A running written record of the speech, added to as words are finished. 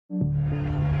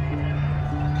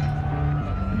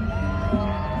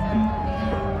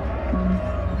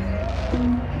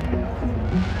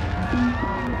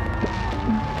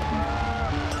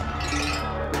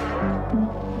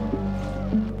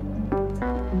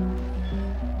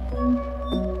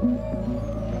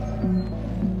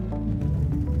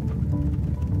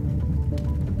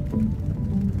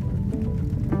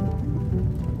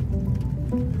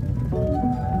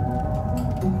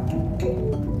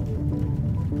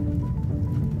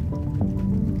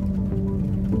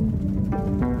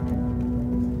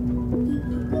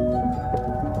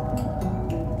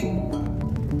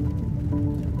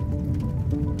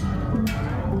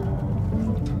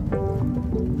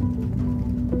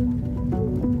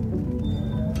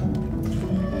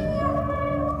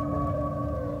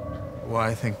Why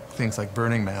I think things like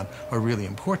Burning Man are really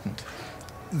important.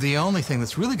 The only thing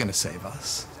that's really going to save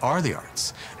us are the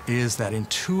arts, is that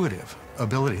intuitive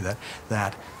ability,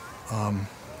 that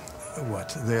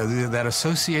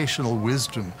associational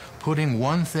wisdom, putting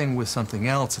one thing with something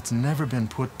else that's never been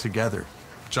put together,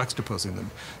 juxtaposing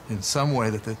them in some way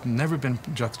that they've never been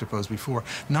juxtaposed before,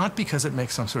 not because it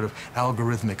makes some sort of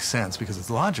algorithmic sense, because it's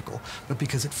logical, but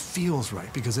because it feels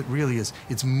right, because it really is,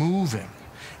 it's moving.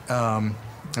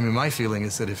 I mean, my feeling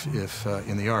is that if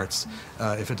in the arts,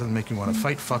 if it doesn't make you want to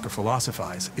fight, fuck, or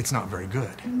philosophize, it's not very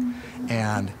good.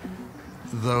 And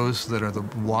those that are the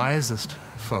wisest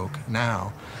folk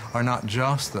now are not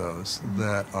just those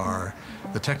that are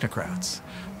the technocrats,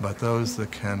 but those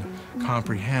that can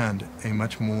comprehend a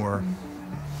much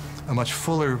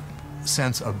fuller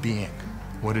sense of being,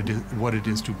 what it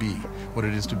is to be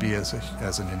as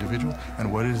an individual,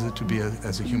 and what it is to be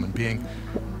as a human being,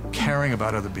 caring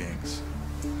about other beings.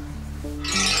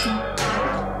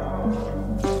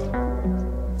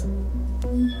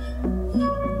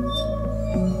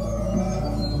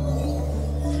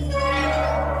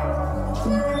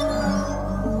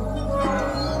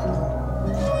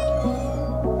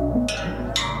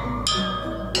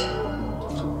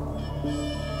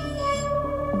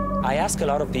 I ask a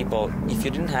lot of people, if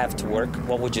you didn't have to work,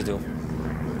 what would you do?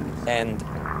 And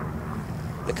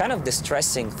the kind of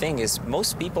distressing thing is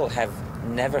most people have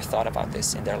never thought about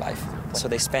this in their life. So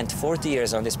they spent 40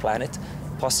 years on this planet,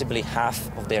 possibly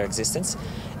half of their existence,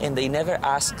 and they never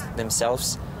asked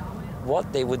themselves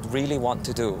what they would really want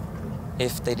to do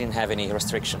if they didn't have any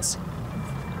restrictions.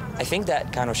 I think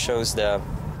that kind of shows the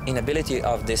inability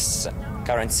of this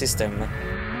current system.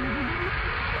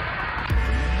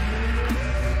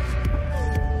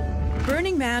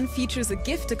 Burning Man features a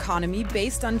gift economy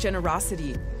based on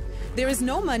generosity. There is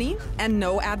no money and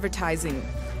no advertising.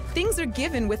 Things are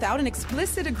given without an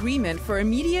explicit agreement for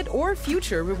immediate or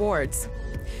future rewards.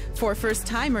 For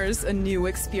first-timers, a new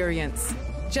experience.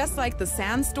 Just like the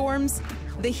sandstorms,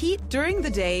 the heat during the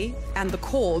day and the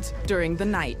cold during the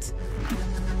night.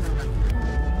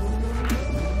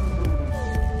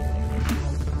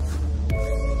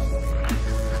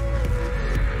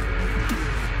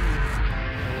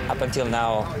 Up until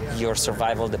now, your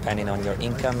survival depended on your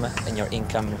income, and your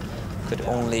income could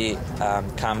only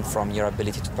come from your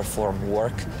ability to perform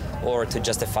work or to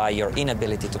justify your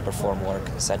inability to perform work,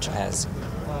 such as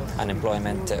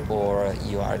unemployment or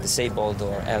you are disabled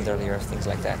or elderly or things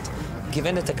like that.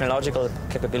 Given the technological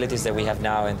capabilities that we have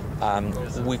now,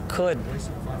 we could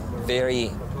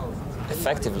very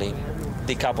effectively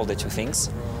decouple the two things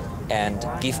and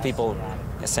give people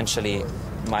essentially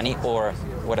money or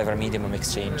whatever medium of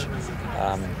exchange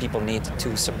people need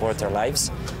to support their lives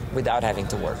without having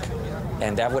to work.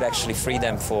 And that would actually free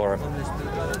them for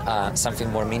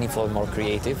something more meaningful, more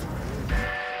creative.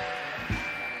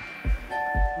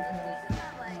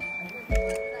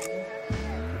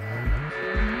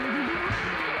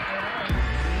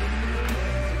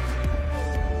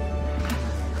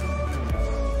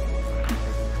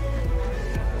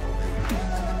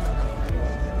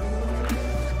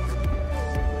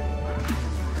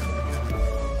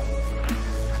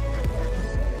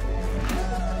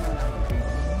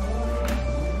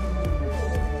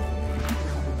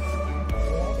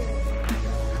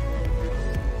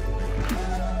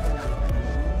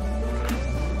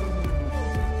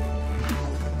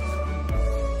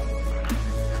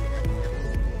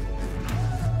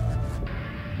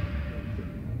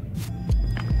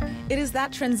 It is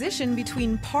that transition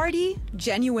between party,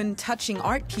 genuine touching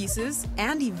art pieces,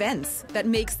 and events that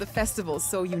makes the festival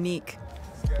so unique.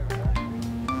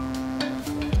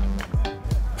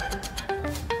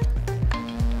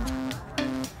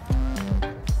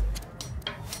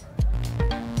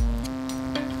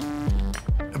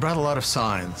 I brought a lot of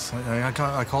signs.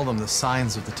 I call them the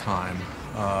signs of the time.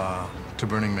 to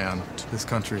Burning Man, this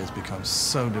country has become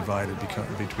so divided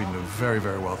between the very,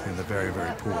 very wealthy and the very,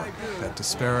 very poor. That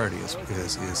disparity is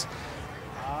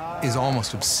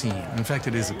almost obscene. In fact,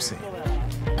 it is obscene.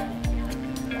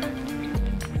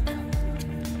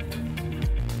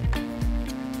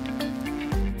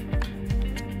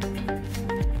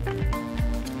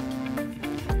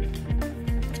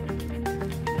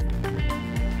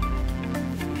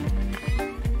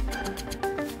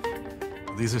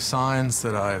 These are signs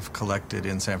that I've collected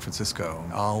in San Francisco.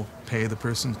 I'll pay the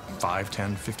person $5,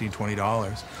 $10, $15,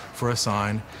 $20 for a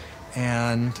sign,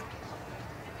 and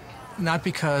not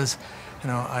because, you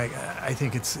know, I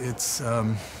think it's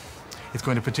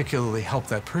going to particularly help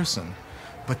that person,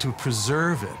 but to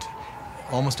preserve it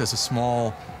almost as a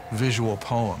small visual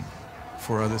poem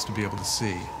for others to be able to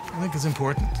see. I think is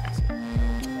important.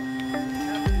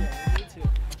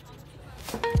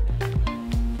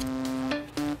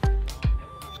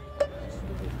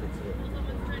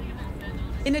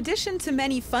 In addition to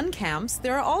many fun camps,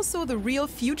 there are also the real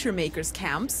future makers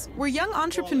camps, where young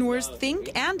entrepreneurs think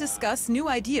and discuss new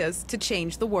ideas to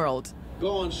change the world.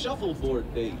 Go on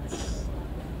shuffleboard dates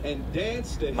and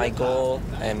dance to My goal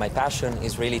and my passion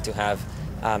is really to have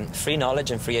free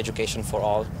knowledge and free education for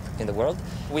all in the world.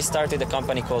 We started a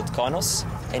company called Konos,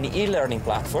 an e-learning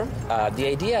platform. The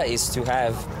idea is to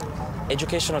have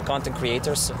educational content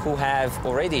creators who have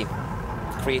already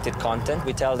created content.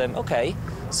 We tell them, okay,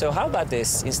 so how about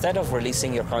this? Instead of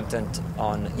releasing your content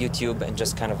on YouTube and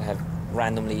just kind of have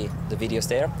randomly the videos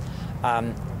there,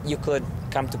 you could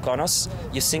come to Konos,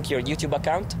 you sync your YouTube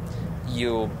account,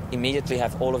 you immediately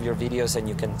have all of your videos and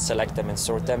you can select them and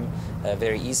sort them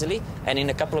very easily. And in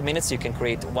a couple of minutes you can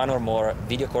create one or more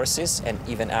video courses and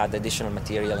even add additional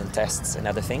material and tests and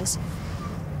other things.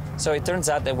 So it turns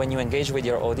out that when you engage with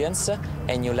your audience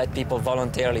and you let people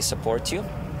voluntarily support you,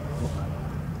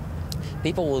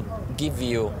 people will give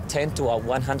you 10 to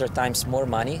 100 times more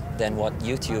money than what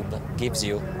YouTube gives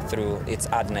you through its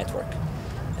ad network.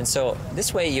 And so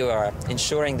this way you are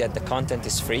ensuring that the content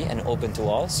is free and open to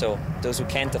all, so those who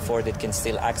can't afford it can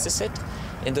still access it,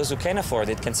 and those who can afford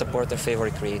it can support their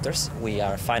favorite creators. We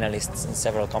are finalists in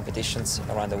several competitions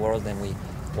around the world, and we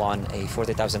won a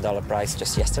 $40,000 prize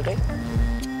just yesterday.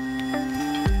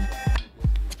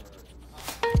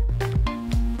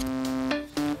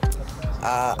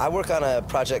 I work on a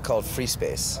project called Free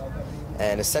Space,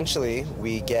 and essentially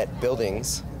we get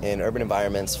buildings in urban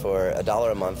environments for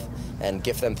 $1 a month and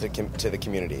gift them to the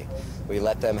community. We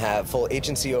let them have full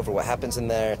agency over what happens in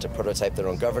there, to prototype their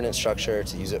own governance structure,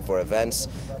 to use it for events,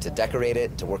 to decorate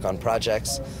it, to work on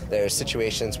projects. There are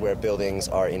situations where buildings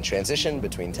are in transition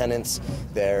between tenants.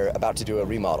 They're about to do a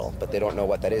remodel, but they don't know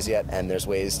what that is yet, and there's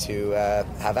ways to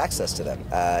have access to them.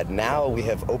 Now we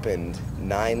have opened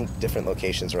 9 different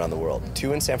locations around the world.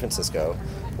 2 in San Francisco,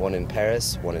 1 in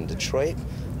Paris, 1 in Detroit,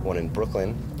 1 in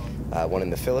Brooklyn, 1 in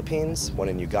the Philippines, 1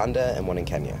 in Uganda, and 1 in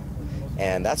Kenya.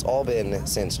 And that's all been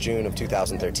since June of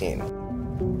 2013.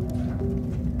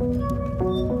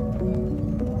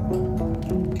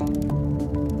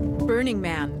 Burning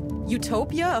Man,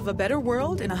 utopia of a better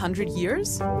world in 100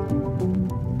 years?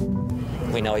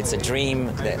 We know it's a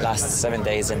dream that lasts 7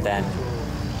 days and then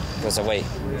goes away.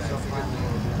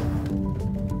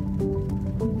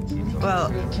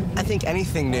 Well, I think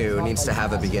anything new needs to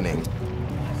have a beginning.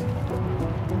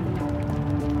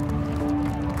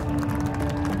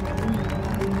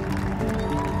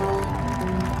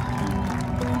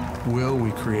 Will we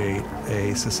create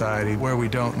a society where we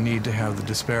don't need to have the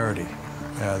disparity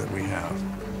that we have?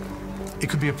 It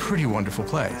could be a pretty wonderful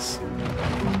place.